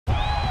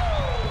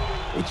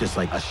It's just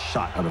like a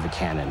shot out of a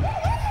cannon.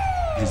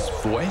 His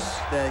voice?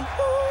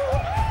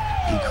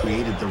 He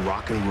created the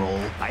rock and roll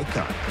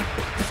icon.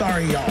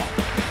 Sorry, y'all.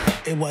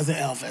 It wasn't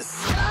Elvis.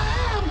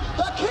 I am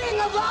the king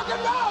of rock and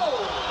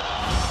roll!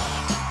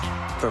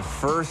 The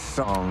first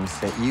songs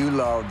that you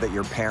love that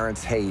your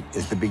parents hate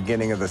is the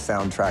beginning of the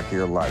soundtrack of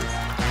your life.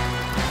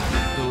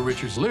 Little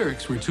Richard's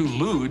lyrics were too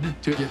lewd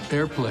to get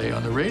airplay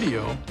on the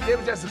radio. It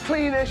was just as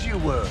clean as you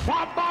were.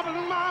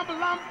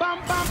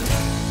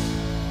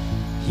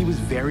 He was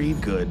very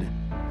good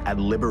at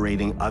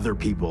liberating other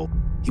people.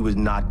 He was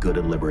not good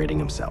at liberating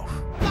himself.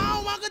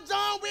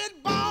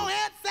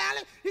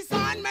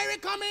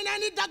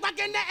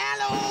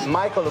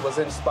 Michael was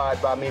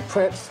inspired by me.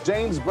 Prince,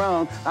 James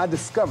Brown, I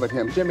discovered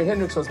him. Jimi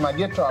Hendrix was my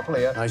guitar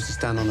player. I used to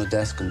stand on the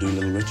desk and do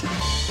Little Richard.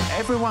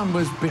 Everyone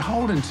was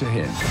beholden to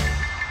him.